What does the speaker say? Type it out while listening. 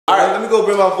let me go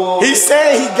bring my boy. He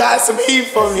said he got some heat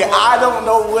for me. I don't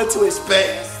know what to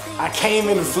expect. I came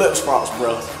in flip flops,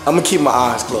 bro. I'm gonna keep my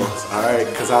eyes closed, all right?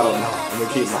 Cause I don't know. I'm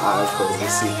gonna keep my eyes closed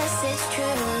and see.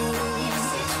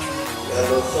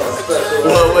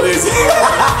 What is it?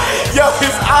 Yo,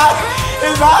 his eyes.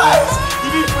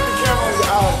 You need to put the camera on your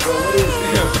eyes, bro. What is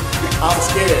it? I'm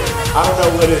scared. I don't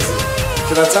know what is it.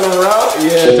 Should I turn him around?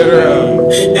 Yeah, turn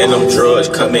around. And them drugs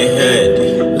come in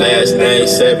handy. Last name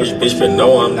Savage, bitch, but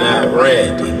no, I'm not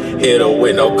Randy. Hit her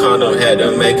with no condom, had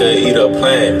to make her eat a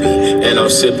Plan B. And I'm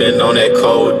sipping on that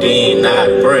codeine, not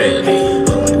brandy.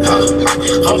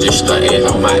 I'm just stunting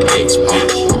on my ex,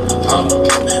 bitch. I'm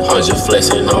just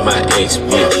flexing on my ex,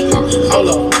 bitch. Hold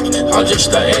up, I'm just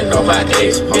stunting on my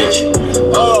ex, bitch.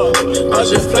 I'm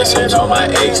just flexing on my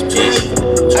ex, bitch.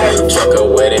 Truck a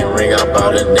wedding ring, I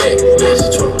bought a necklace.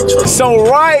 So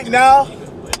right now,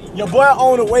 your boy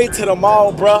on the way to the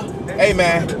mall, bruh. Hey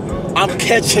man, I'm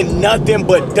catching nothing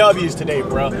but W's today,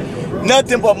 bruh.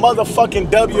 Nothing but motherfucking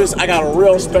W's. I got a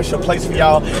real special place for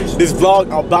y'all. This vlog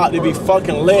about to be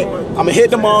fucking lit. I'm gonna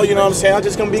hit the mall, you know what I'm saying? I'm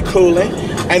just gonna be cooling.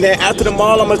 And then after the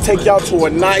mall, I'm gonna take y'all to a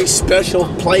nice special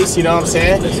place, you know what I'm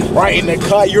saying? Right in the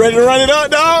cut. You ready to run it up,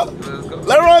 dog?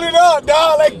 Let's run it up,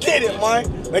 dog. Let's get it, man.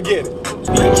 Let's get it.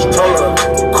 Hold up,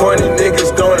 corny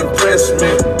niggas don't impress me.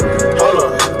 Hold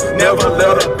up, never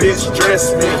let a bitch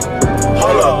dress me.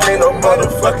 Hold up, ain't no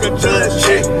motherfucker judge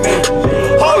check me.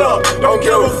 Hold up, don't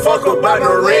give a fuck about the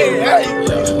ring. Hey,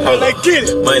 let's get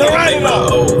it. Money make my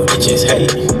old bitches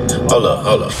hate. Hold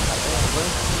up.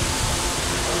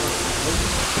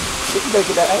 Shit, you better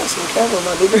get that ass on camera,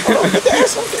 my nigga. Hold on, get that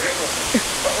ass on camera.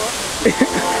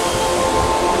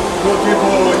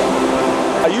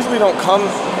 I usually don't come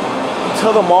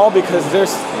to the mall because there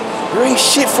ain't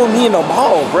shit for me in the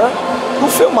mall, bruh. Who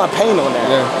feel my pain on that?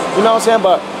 Yeah. You know what I'm saying?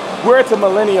 But we're at the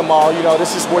Millennium Mall, you know,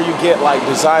 this is where you get like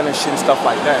designer shit and stuff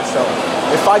like that. So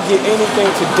if I get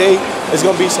anything today, it's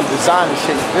gonna be some designer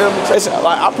shit, you feel me? It's,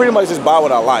 like, I pretty much just buy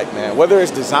what I like, man. Whether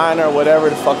it's designer or whatever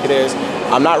the fuck it is.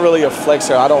 I'm not really a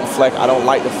flexer, I don't flex, I don't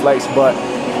like to flex, but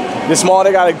this mall,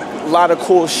 they got a lot of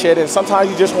cool shit and sometimes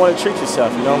you just wanna treat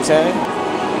yourself, you know what I'm saying?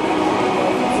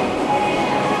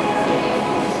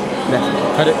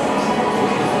 Cut it.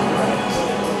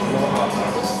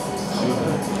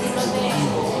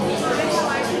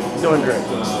 Doing great.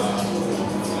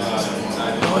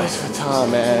 What is for time,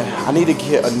 man? I need to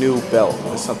get a new belt.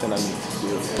 That's something I need to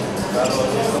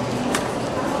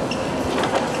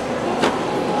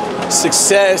do.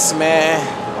 Success, man.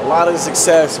 A lot of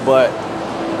success, but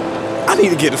I need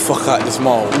to get the fuck out of this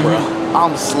mall, bro.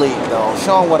 I'm asleep, though.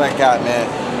 Show them what I got, man.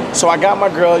 So I got my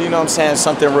girl, you know what I'm saying,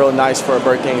 something real nice for her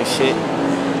birthday and shit.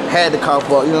 Had to cop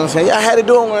up, you know what I'm saying? Yeah, I had to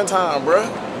do it one time, bro.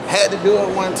 Had to do it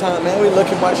one time, man. We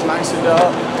looking much nicer,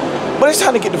 dog. But it's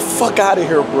time to get the fuck out of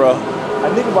here, bro. I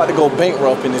think about to go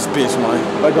bankrupt in this bitch, man.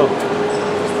 Let go.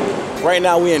 Right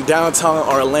now, we in downtown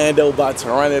Orlando, about to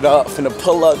run it up. Finna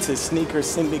pull up to Sneaker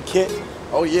Syndicate.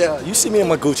 Oh, yeah. You see me in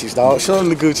my Gucci's, dog. Show them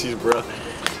the Gucci's, bro.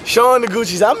 Show them the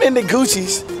Gucci's. I'm in the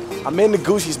Gucci's. I'm in the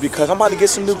Gucci's because I'm about to get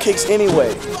some new kicks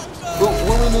anyway. What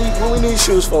we need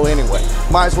shoes for anyway?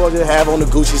 Might as well just have on the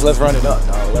Gucci's. Let's run it up,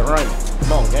 dog. Let's run it.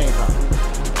 Come on, game time.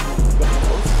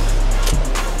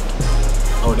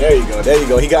 Oh, there you go. There you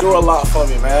go. He got a lot for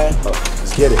me, man. Oh,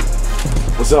 let's get it.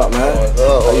 What's up, man?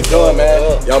 How you doing,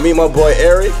 man? Y'all meet my boy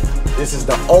Eric. This is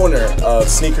the owner of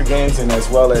Sneaker Games and as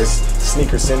well as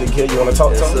Sneaker Syndicate. You want to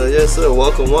talk to him? Yes, sir.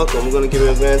 Welcome. I'm going to give you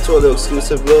a grand tour, a little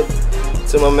exclusive look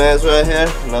to my man's right here.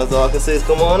 And that's all I can say is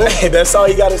come on in. Hey, that's all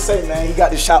you got to say, man. He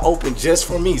got the shop open just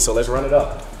for me, so let's run it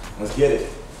up. Let's get it.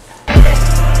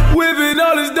 Whipping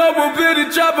all this double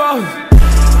bitty chopper.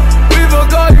 We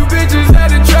fuck all you bitches at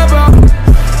the trapper.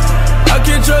 I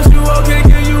can't trust you, okay,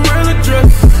 can you real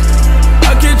address?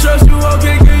 I can't trust you,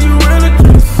 okay, can you real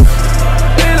address?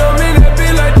 It don't mean that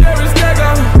be like Jerry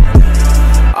Stacker.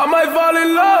 I might fall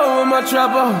in love with my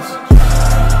trappers.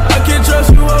 I can't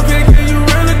trust you, okay, can you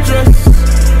real address?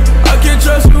 I can't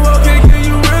trust you, okay, can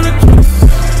you real address?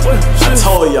 I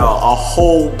told y'all a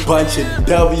whole bunch of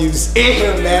W's in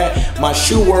here, man. My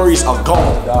shoe worries are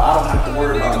gone, dog. I don't have to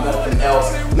worry about nothing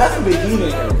else. Nothing but heat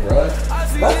in here, bro.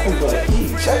 Nothing but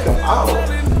heat. Check them out.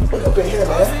 Look up in here,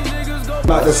 man.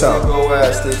 Knock this out. Go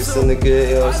at Sneaker Syndicate,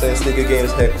 you know what I'm saying? Sneaker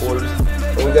Games headquarters.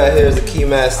 What we got here is the key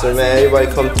master, man. Everybody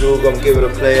come through, gonna give it a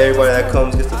play. Everybody that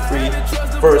comes gets the free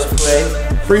first play.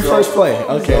 Free first play.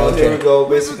 Okay, so okay. Here we go.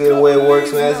 Basically, the way it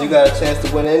works, man, is you got a chance to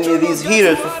win any of these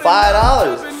heaters for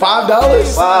 $5. $5?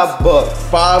 $5.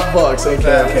 $5.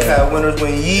 Okay, We've had winners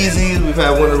win Yeezys. We've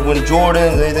had winners win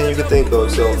Jordans. Anything you can think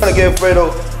of. So I'm gonna give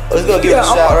Fredo. Let's go give it a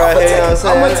shot right here. You know what I'm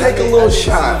saying? I'm gonna take a little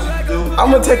shot. I'm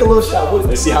gonna take a little shot with it.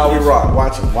 Let's see how we rock.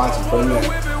 Watch him for a minute.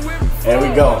 There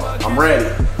we go. I'm ready.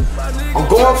 I'm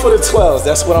going for the 12s.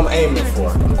 That's what I'm aiming for.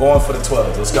 I'm going for the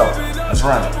 12s. Let's go. Let's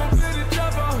run it.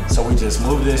 So we just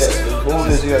move this. Yeah, move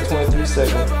this. You got 23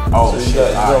 seconds. Oh, so shit.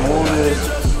 You're gonna move this,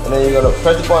 and then you're gonna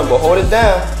press the button, but hold it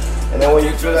down. And then when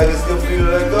you feel like it's good for you to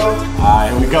let go.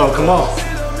 Alright, here we go. Come on.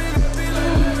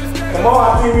 Come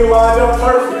on, I think we lined up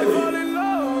perfectly.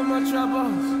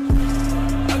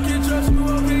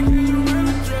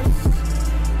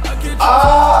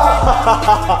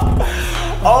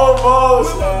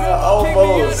 Almost, man.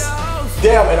 Almost.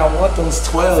 Damn, and I want those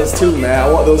 12s too, man.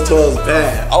 I want those 12s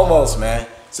bad. Almost, man.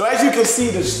 So as you can see,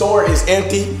 the store is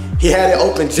empty. He had it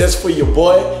open just for your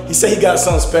boy. He said he got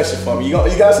something special for me. You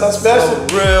got something special?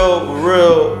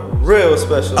 Real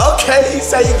special. Okay, he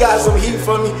said he got some heat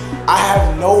for me. I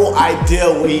have no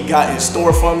idea what he got in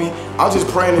store for me. I'm just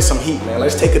praying there's some heat, man.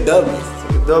 Let's take a W.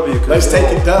 Let's take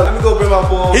a W. Let me go bring my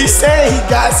phone. He said he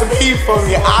got some heat for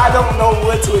me. I don't know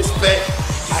what to expect.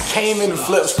 I came in the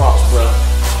flip-flops, bro.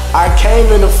 I came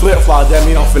in the flip-flops. That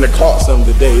means I'm finna clock something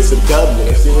today. It's a W.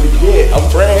 Let's see what he get. I'm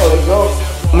praying. Let's go.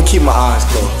 I'm gonna keep my eyes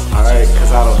closed, all right?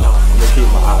 Because I don't know. I'm gonna keep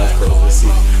my eyes closed. Let's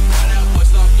see.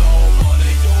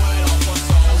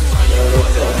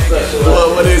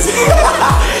 What is it?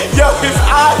 Yo, his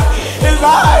eyes.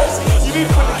 You need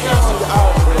to put the camera on your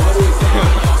eyes, bro. What is it?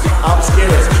 I'm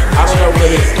scared. I don't know what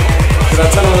it is. Did I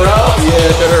turn it around?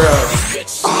 Yeah, turn it around.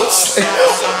 Oh, shit.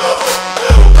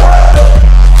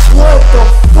 What the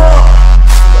fuck?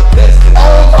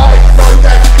 Oh my God, you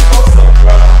gotta get closer,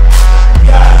 bro. You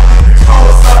gotta get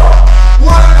closer.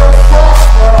 What the fuck,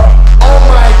 bro? Oh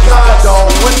my God, dog.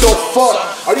 What the fuck?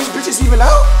 Are these bitches even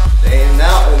out? They ain't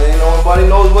out, and ain't nobody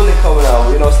knows when they're coming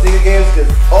out. You know, sneaker games get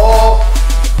all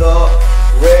the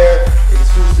rare,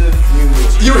 exclusive new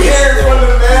music. You hear it from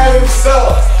the man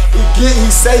himself. He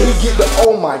say he get the,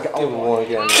 oh my God. Give him one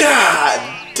again. God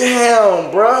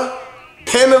damn, bro.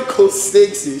 Pinnacle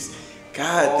 6's.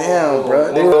 God damn,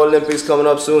 bro. The Olympics coming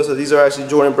up soon, so these are actually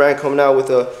Jordan Brand coming out with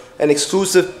an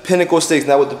exclusive Pinnacle 6.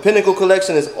 Now with the Pinnacle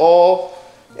collection, is all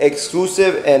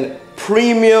exclusive and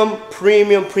premium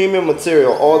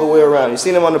material all the way around. You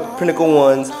seen them on the Pinnacle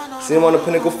 1s, you seen them on the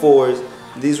Pinnacle 4s.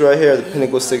 These right here are the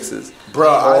Pinnacle 6's.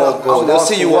 Bro, they'll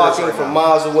see you walking from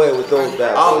miles away with those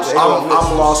bags.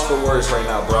 I'm lost for words right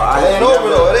now, bro. It ain't over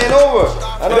though. It ain't over.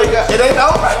 I know you got. It ain't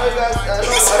over.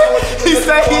 He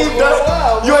said he ain't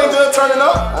done. You ain't done turning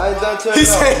up. I ain't done turning up. He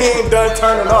said he ain't done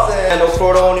turning up. And no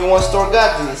Florida, only one store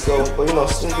got these. So, but you know,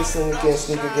 sneaker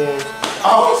games.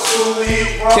 Oh,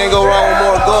 sweet, bro. Can't go wrong with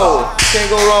more gold. Can't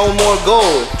go wrong with more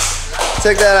gold.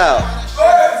 Check that out.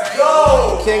 Let's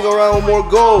go. Can't go wrong with more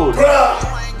gold. Bro.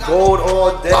 Gold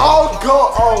all day. All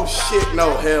gold. Oh shit,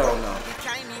 no, hell no.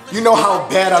 You know how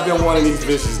bad I've been wanting these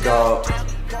bitches, dog.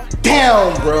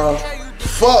 Damn, bro.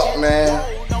 Fuck, man.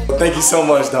 Thank you so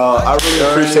much, dog. I really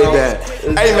appreciate that.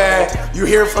 Hey, man, you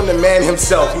hear from the man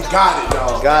himself. He got it,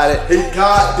 dog. Got it. He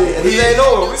got it. He ain't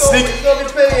over. We're gonna be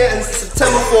playing it in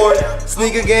September 4th.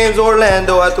 Sneaker Games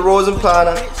Orlando at the Rosen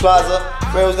Plaza.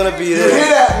 Fredo's gonna be there. You hear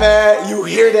that, man? You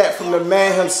hear that from the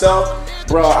man himself?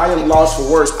 Bro, I am lost for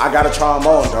words. I gotta try them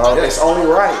on, dog. It's only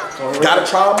right. Gotta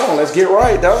try them on. Let's get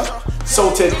right, dog.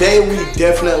 So today we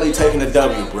definitely taking a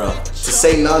W, bro. To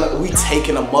say none, we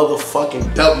taking a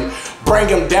motherfucking W. Bring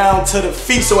them down to the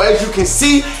feet. So as you can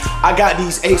see, I got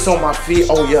these 8s on my feet.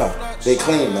 Oh yeah, they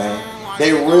clean, man.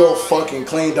 They real fucking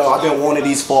clean, dog. I've been wanting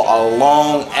these for a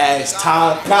long ass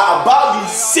time. Now about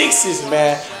these 6's,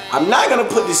 man. I'm not gonna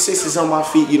put the 6's on my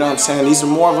feet, you know what I'm saying? These are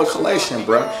more of a collection,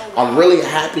 bro. I'm really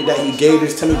happy that he gave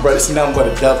this to me, bro. This is nothing but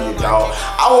a W, dog.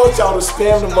 I want y'all to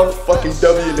spam the motherfucking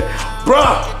W in there.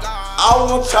 Bruh, I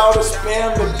want y'all to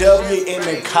spam the W in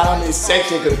the comment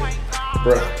section, cause,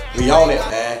 bruh, we on it,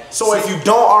 man. So if you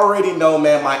don't already know,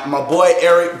 man, my boy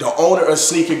Eric, the owner of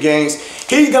Sneaker Games,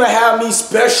 he's gonna have me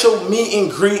special meet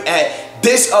and greet at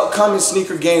this upcoming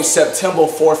Sneaker Game, September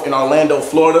 4th in Orlando,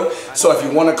 Florida. So if you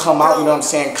want to come out, you know what I'm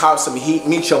saying, cop some heat,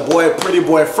 meet your boy,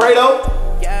 Prettyboyfredo.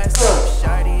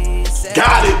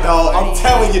 Got it, dog. I'm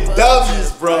telling you,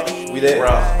 W's, bro. We there. Bro,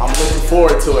 I'm looking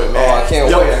forward to it, man. Oh, I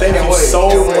can't wait. Thank you so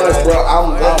much,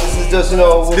 bro. This is just, you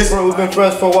know, we've been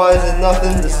friends for a while. This is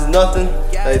nothing. This is nothing.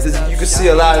 Like, you can see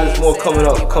a lot of this more coming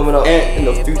up in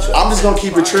the future. I'm just gonna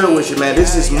keep it real with you, man.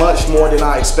 This is much more than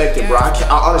I expected, bro.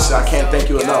 Honestly, I can't thank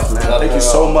you enough, man. Thank you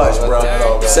so much, bro.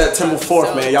 September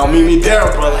 4th, man. Y'all meet me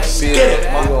there, bro. Let's get it.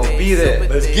 We're gonna be there.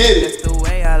 Let's get it. The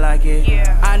way I like it.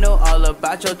 I know all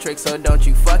about your tricks, so don't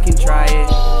you fucking try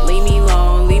it. Leave me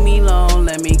alone,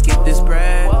 let me get this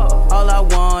bread. All I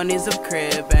want is a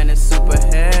crib and a super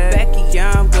head. Becky,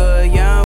 yeah, I'm good, yeah,